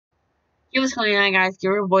Hey, what's going on, guys?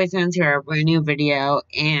 Give your voice into our brand new video,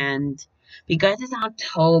 and because it's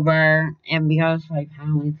October and because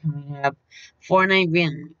Halloween's coming up, Fortnite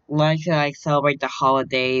really likes to celebrate the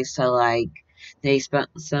holidays. So they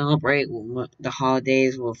celebrate the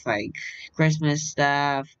holidays with Christmas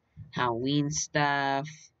stuff, Halloween stuff.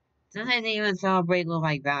 Sometimes they even celebrate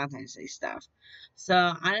with Valentine's Day stuff. So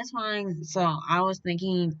I was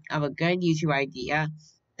thinking of a good YouTube idea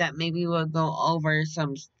that maybe we'll go over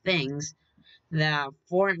some things that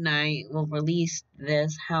Fortnite will release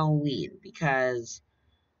this Halloween because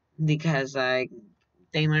they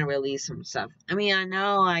might release some stuff. I mean, I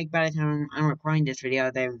know by the time I'm recording this video,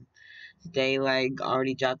 they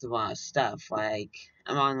already dropped a lot of stuff. I'm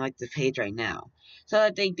on the page right now, so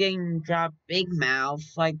they didn't drop Big Mouth.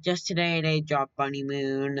 Just today, they dropped Bunny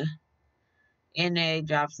Moon, and they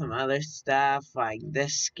dropped some other stuff like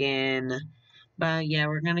this skin. But yeah,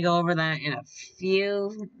 we're gonna go over that in a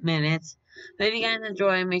few minutes. But if you guys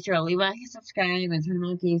enjoy, make sure to leave a like and subscribe and turn on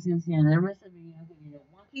notifications so you never miss a video. We get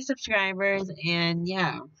 1K subscribers, and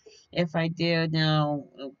yeah, if I do, then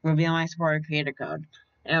reveal my supporter creator code.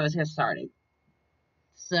 And let's get started.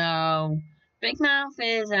 So, Big Mouth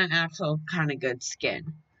is an actual kind of good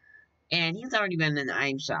skin, and he's already been in the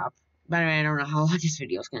item shop. By the way, I don't know how long this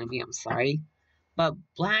video is gonna be. I'm sorry. But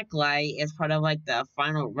Blacklight is part of the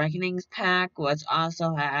Final Reckonings pack, which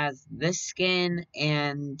also has this skin,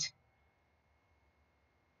 and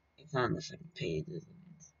it's on the second page, isn't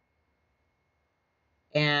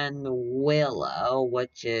it? And Willow,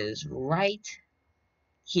 which is right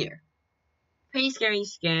here. Pretty scary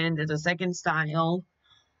skin. There's a second style,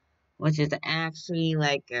 which is actually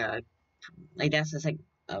that's just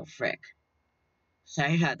oh frick.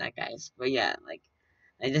 Sorry about that, guys. But yeah,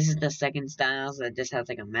 this is the second style, so it just has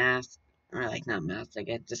a mask, or not mask,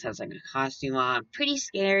 it just has a costume on. Pretty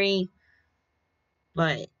scary,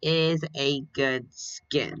 but it is a good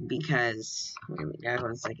skin because, wait a minute, guys,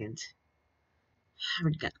 1 second.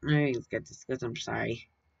 Let me get this because I'm sorry.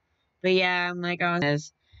 But yeah,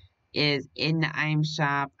 this is in the item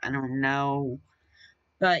shop. I don't know.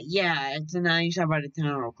 But yeah, it's in the item shop by the time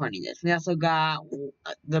I'm recording this. We also got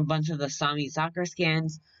the bunch of the Sami soccer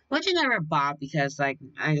skins, which I never bought because I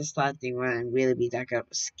just thought they wouldn't really be that good of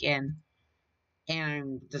a skin. And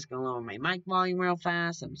I'm just gonna lower my mic volume real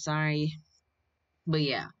fast. I'm sorry. But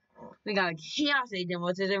yeah. We got Chaos Agent,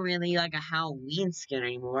 which isn't really a Halloween skin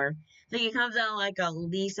anymore. I think it comes out at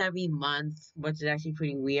least every month, which is actually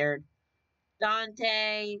pretty weird.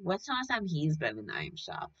 Dante, what's the last time he's been in the item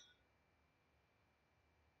shop?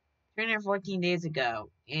 314 days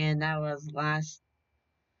ago, and that was last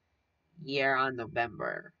year on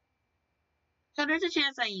November. So there's a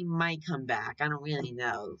chance that he might come back. I don't really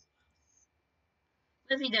know.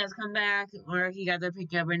 If he does come back, or if you guys are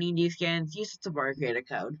picking up any of these skins, use the support creator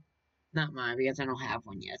code. Not mine, because I don't have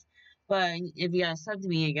one yet. But if you guys sub to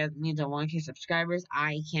me and get me to 1K subscribers,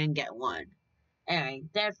 I can get one. Anyway,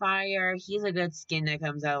 Deadfire, he's a good skin that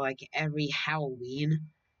comes out every Halloween.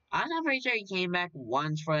 I'm not pretty sure he came back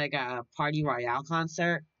once for a Party Royale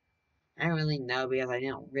concert. I don't really know because I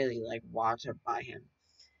didn't really watch or buy him.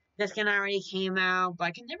 This skin already came out, but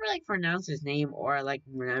I can never pronounce his name or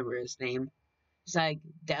remember his name. It's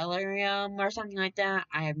Delirium or something like that.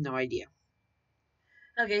 I have no idea.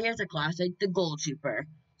 Okay, here's a classic, the Gold Trooper.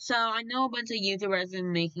 So I know a bunch of YouTubers are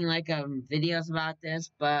making videos about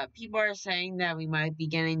this, but people are saying that we might be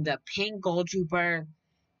getting the pink Gold Trooper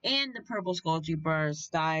and the purple Gold Trooper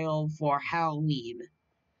style for Halloween.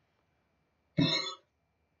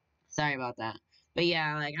 Sorry about that. But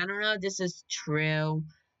yeah, I don't know if this is true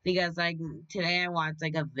because today I watched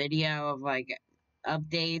a video of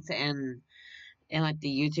updates and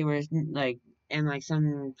the YouTubers and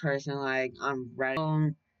some person on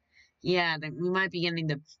Reddit. Yeah, we might be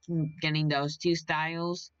getting those two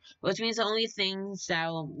styles, which means the only things that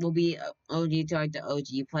will be OG to the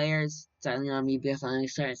OG players. Certainly not me because I only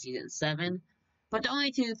started season 7. But the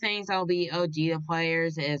only two things that will be OG to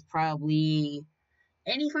players is probably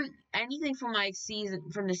anything from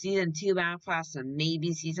the season 2 battle pass and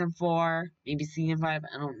maybe season 4, maybe season 5.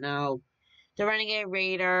 I don't know. The Renegade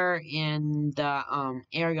Raider and the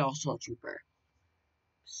Aerial Assault Trooper.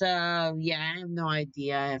 So yeah, I have no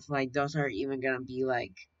idea if those are even gonna be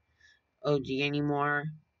OG anymore.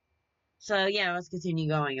 So yeah, let's continue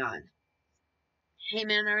going on.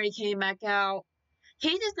 Heyman already came back out.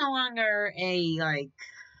 Kate is no longer a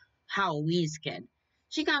Halloween skin.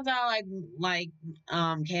 She comes out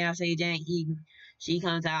Chaos Agent. She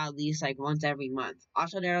comes out at least once every month.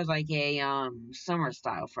 Also, there was a summer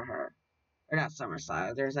style for her, or not summer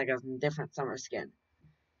style. There's a different summer skin.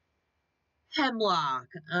 Hemlock.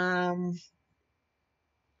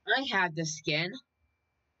 I had the skin.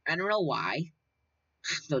 I don't know why.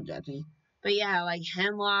 Don't judge me. But yeah, like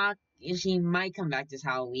Hemlock, she might come back this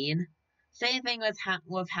Halloween. Same thing with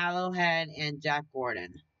with Hallowhead and Jack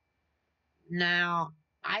Gordon. Now,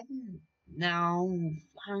 I now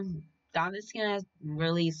got this skin has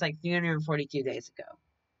released like 342 days ago.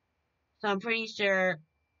 So I'm pretty sure.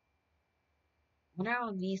 What are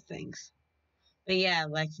all these things? But yeah,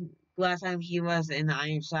 like last time he was in the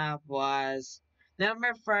item shop was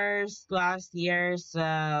November 1st last year,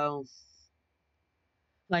 so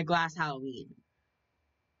like last Halloween.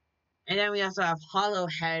 And then we also have Hollow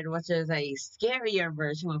Head, which is a scarier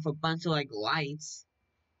version with a bunch of like lights.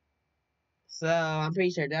 So I'm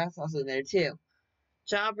pretty sure that's also there too.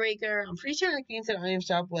 Jawbreaker, I'm pretty sure that came to the item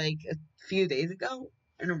shop like a few days ago.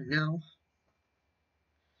 I don't know.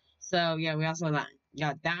 So yeah, we also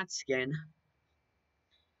got that skin.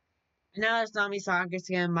 Another zombie soccer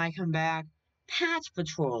skin might come back. Patch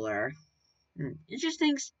Patroller.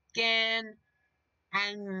 Interesting skin.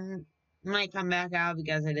 And might come back out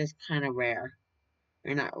because it is kind of rare.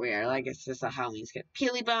 Or not rare, like it's just a Halloween skin.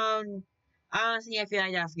 Peelybone. Honestly, I feel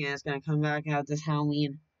like that skin is gonna come back out this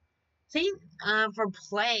Halloween. Same for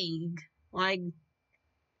Plague. Like,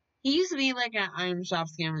 he used to be like an item shop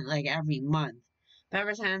skin like every month. But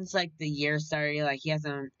ever since like the year started, like he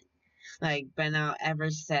hasn't like been out ever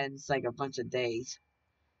since like a bunch of days.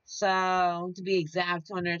 So to be exact,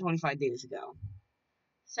 225 days ago.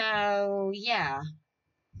 So yeah,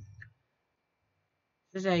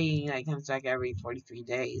 this like comes back every 43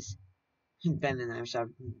 days. Been in our shop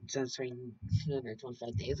since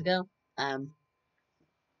 225 days ago. So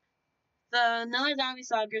another zombie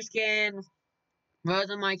soccer skin.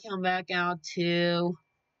 Rosa might come back out too.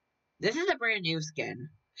 This is a brand new skin.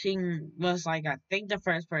 She was like I think the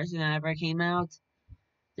first person that ever came out.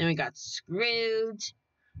 Then we got Scrooge.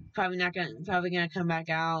 Probably gonna come back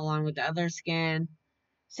out along with the other skin.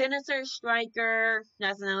 Sinister Striker,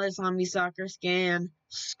 that's another zombie soccer skin.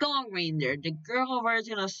 Skull Ranger, the girl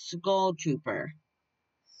version of Skull Trooper.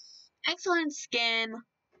 Excellent skin,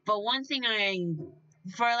 but one thing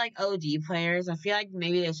for like OG players, I feel like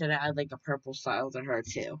maybe they should have had like a purple style to her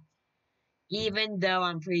too. Even though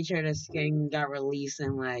I'm pretty sure the skin got released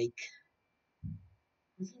in like,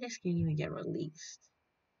 when did the skin even get released?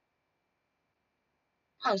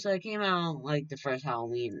 Oh, so it came out like the first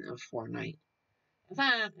Halloween of Fortnite. I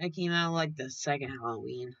thought it came out like the second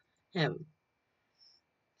Halloween. Yeah.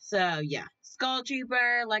 So yeah, Skull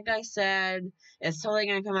Trooper, like I said, is totally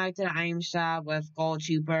gonna come out to the item shop with Skull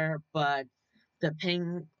Trooper, but the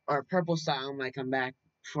pink or purple style might come back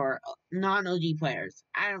for non-OG players.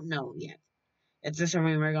 I don't know yet. It's just a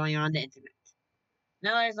rumor going on the internet.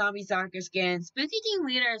 Another zombie soccer skin. Spooky Team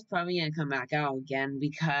Leader is probably gonna come back out again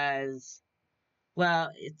because, well,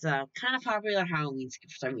 it's a kind of popular Halloween skin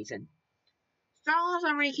for some reason. Star Wars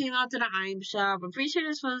already came out to the item shop. I'm pretty sure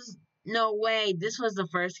this was no way. This was the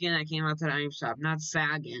first skin that came out to the item shop, not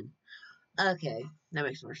Sagan. Okay, that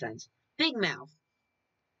makes more sense. Big Mouth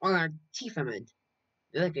or Tiefenman.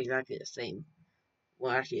 They look exactly the same.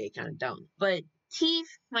 Well, actually, they kind of don't. But Teeth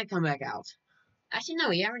might come back out. Actually, no,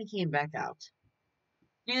 he already came back out.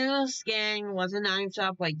 New skin was in the item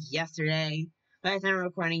shop like yesterday. By the time I'm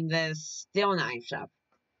recording this, still in the item shop.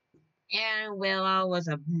 And Willow was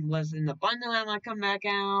in the bundle that might come back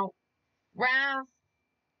out. Raph,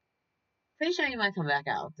 pretty sure he might come back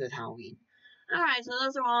out this Halloween. Alright, so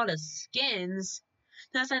those are all the skins.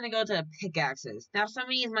 Now it's time to go to the pickaxes. Now some of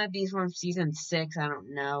these might be from season 6, I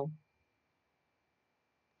don't know.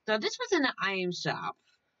 So this was in the item shop.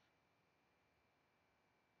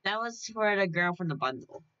 That was for the girl from the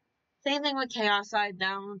bundle. Same thing with Chaos Side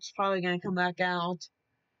Down. It's probably gonna come back out.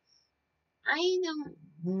 I don't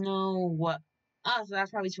know what. Oh, so that's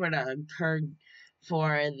probably for the Kurd for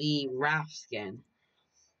the Raph skin.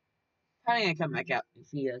 Probably gonna come back out if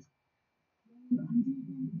he does.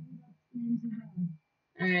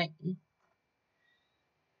 Alright.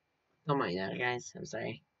 Don't mind that, guys. I'm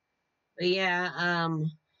sorry. But yeah,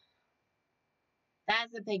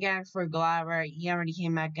 that's the pickaxe for Glauber. He already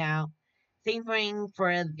came back out. Same thing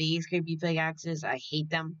for these creepy pickaxes. I hate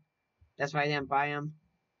them. That's why I didn't buy them.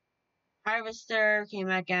 Harvester came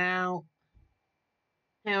back out.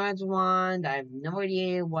 Hammer's Wand. I have no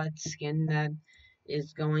idea what skin that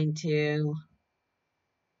is going to.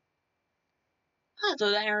 Oh,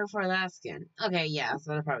 so that error for that skin. Okay, yeah,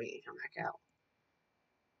 so they're probably gonna come back out.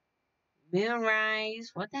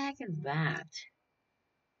 Moonrise. What the heck is that?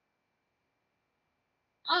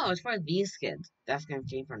 Oh, it's for these skins. That's gonna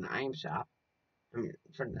change from the item shop. I mean,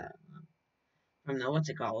 from the what's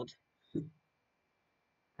it called?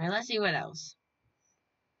 Alright, let's see what else.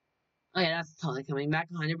 Okay, that's totally coming back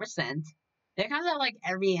 100%. It comes out like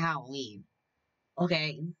every Halloween.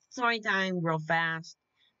 Okay, story time real fast.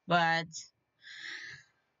 But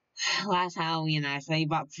last Halloween I actually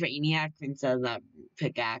bought Brainiac instead of the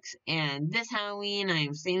pickaxe. And this Halloween I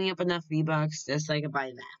am saving up enough V-Bucks just so I can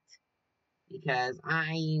buy that. Because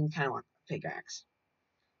I kind of want the pickaxe.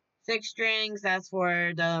 6 strings, that's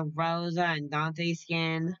for the Rosa and Dante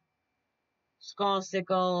skin. Skull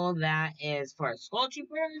Sickle, that is for Skull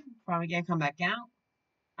Trooper. Probably gonna come back out.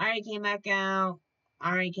 Already came back out.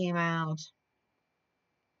 Already came out.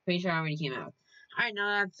 Pretty sure already came out. I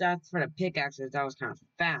know that's for the pickaxes. That was kind of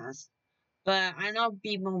fast. But I know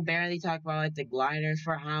people barely talk about like the gliders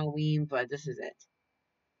for Halloween, but this is it.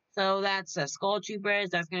 So that's Skull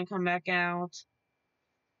Troopers. That's gonna come back out.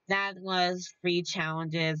 That was free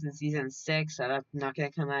challenges in season 6, so that's not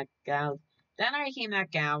gonna come back out. That already came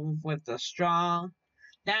back out with the straw.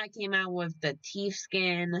 That came out with the teeth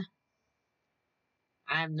skin.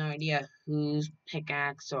 I have no idea whose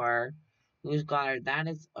pickaxe or whose glider that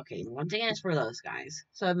is. Okay, once again, it's for those guys.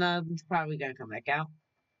 So that's probably gonna come back out.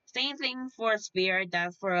 Same thing for Spirit.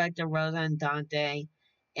 That's for like the Rosa and Dante.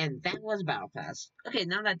 And that was Battle Pass. Okay,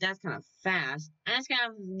 now that that's kind of fast, I'm just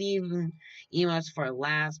gonna leave emotes for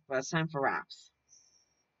last, but it's time for wraps.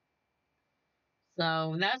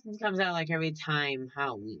 So that comes out like every time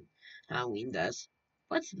Halloween does.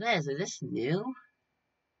 What's this? Is this new?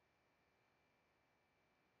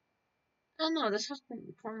 Oh no, this was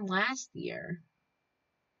from last year.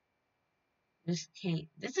 This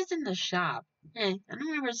is in the shop. Hey, I don't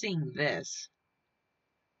remember seeing this.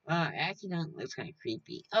 Actually, that looks kind of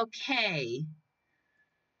creepy. Okay.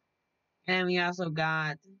 And we also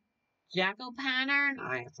got Jackal Pattern.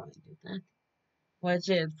 I thought I did that. Which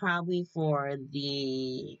is probably for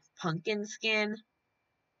the pumpkin skin.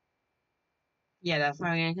 Yeah, that's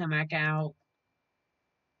probably gonna come back out.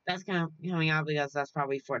 That's kind of coming out because that's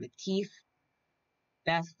probably for the teeth.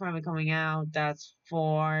 That's probably coming out. That's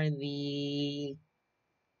for the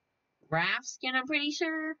raft skin, I'm pretty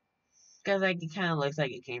sure. Because like it kind of looks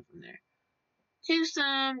like it came from there.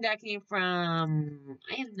 Twosome, that came from...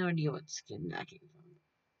 I have no idea what skin that came from.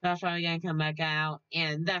 That's probably going to come back out.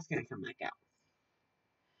 And that's going to come back out.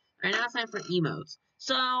 Alright, now it's time for emotes.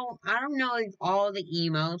 So, I don't know all the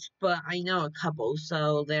emotes, but I know a couple.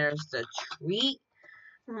 So, there's the treat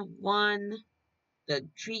one, the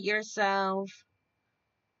treat yourself,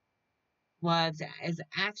 what is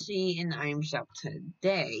actually in the item shop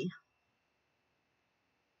today.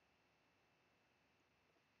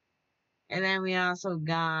 And then we also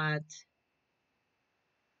got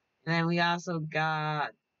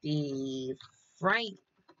the Fright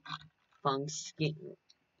Funk skin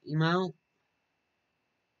emote.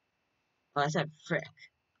 Oh, I said frick.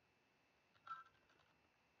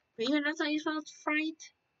 But even that's how you spell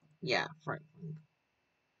fright? Yeah, fright funk.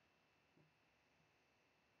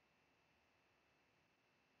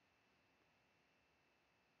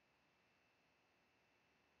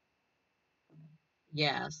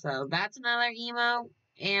 Yeah, so that's another emote.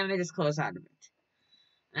 And I just close out of it.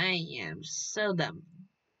 I am so dumb.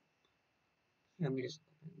 Let me just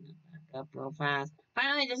open that back up real fast.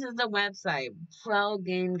 Finally, this is the website,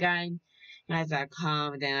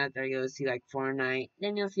 progameguide.com. Then after you'll see like Fortnite.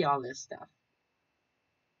 Then you'll see all this stuff.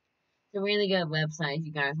 It's a really good website if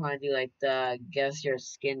you guys want to do like the guess your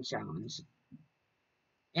skin challenge.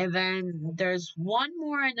 And then there's one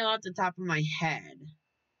more I know off the top of my head.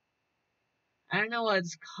 I don't know what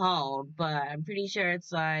it's called, but I'm pretty sure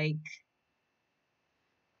it's like...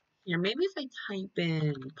 Here, maybe if I type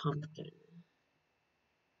in pumpkin.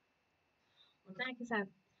 What the heck is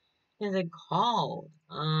it called?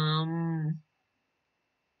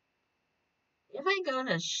 If I go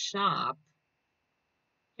to shop...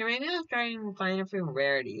 Here, maybe I'll try and find a few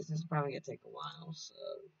rarities. This is probably gonna take a while, so...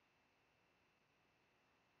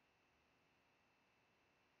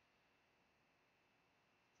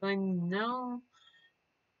 So I know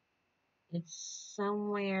it's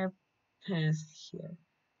somewhere past here.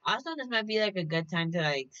 Also, this might be like a good time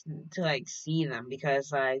to see them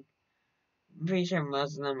because like I'm pretty sure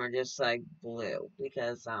most of them are just like blue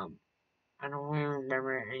because I don't really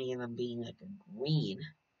remember any of them being like a green.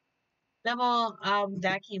 Double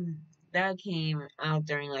that came out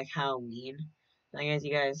during like Halloween. Like as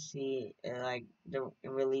you guys see, it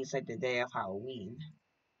released like the day of Halloween.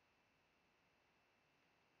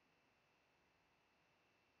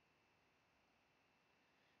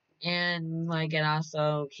 And like it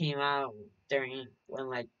also came out during when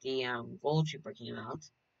like the Gold Trooper came out.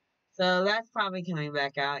 So that's probably coming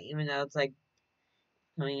back out, even though it's like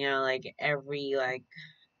coming out like every like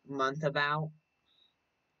month about.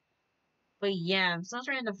 But yeah, I'm still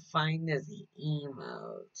trying to find this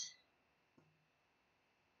emote.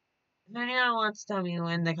 If anyone wants to tell me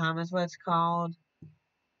in the comments what it's called,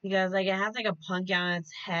 because like it has like a pumpkin on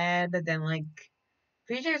its head, but then like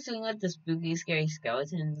pretty sure it's doing like the spooky, scary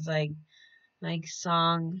skeletons like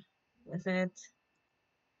song with it.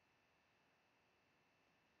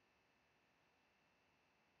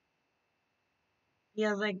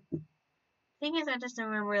 Yeah, like thing is, I just don't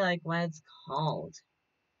remember like what it's called.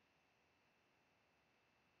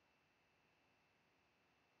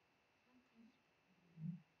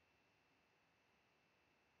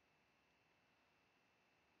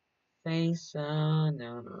 Face, no,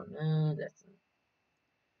 that's not.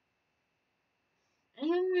 I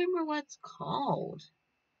don't remember what it's called.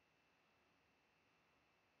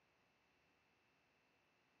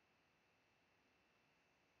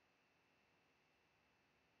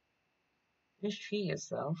 Just treat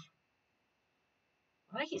yourself.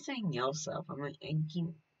 Why do I keep saying yourself? I'm like, I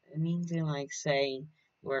mean to like say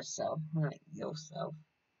yourself, not like yourself.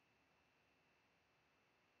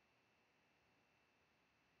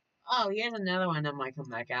 Oh, here's another one that might come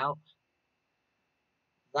back out.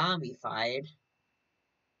 Zombified.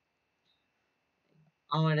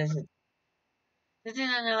 Oh, what is it? This is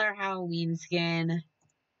another Halloween skin.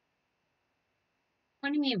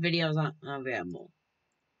 What do you mean videos aren't available?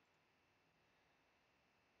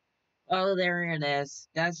 Oh, there it is.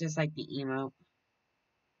 That's just like the emote.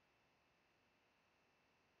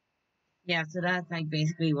 Yeah, so that's like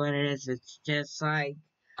basically what it is. It's just like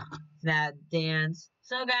that dance.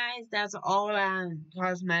 So guys, that's all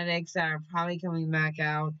cosmetics that are probably coming back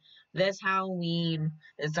out this Halloween.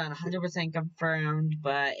 It's not 100% confirmed,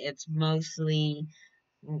 but it's mostly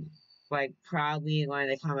like probably going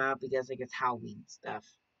to come out because like it's Halloween stuff.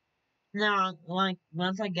 Now, like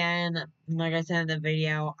once again, like I said in the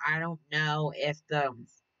video, I don't know if the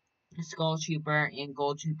Skull Trooper and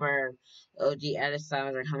Gold Trooper OG edit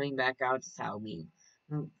styles are coming back out this Halloween.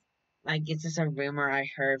 Like it's just a rumor I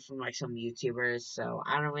heard from like some YouTubers, so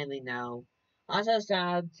I don't really know. Also,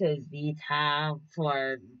 shout out to Z Tab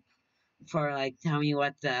for like telling me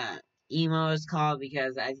what the emo is called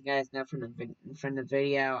because as you guys know from the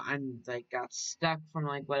video, I'm like got stuck from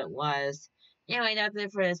like what it was. Anyway, that's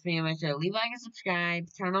it for this video. Make sure to leave a like and subscribe.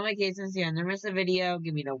 Turn on notifications so you never miss a video.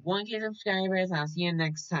 Give me the 1K subscribers. I'll see you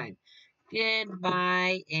next time.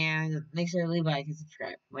 Goodbye, and make sure to leave a like and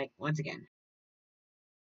subscribe. Wait, once again.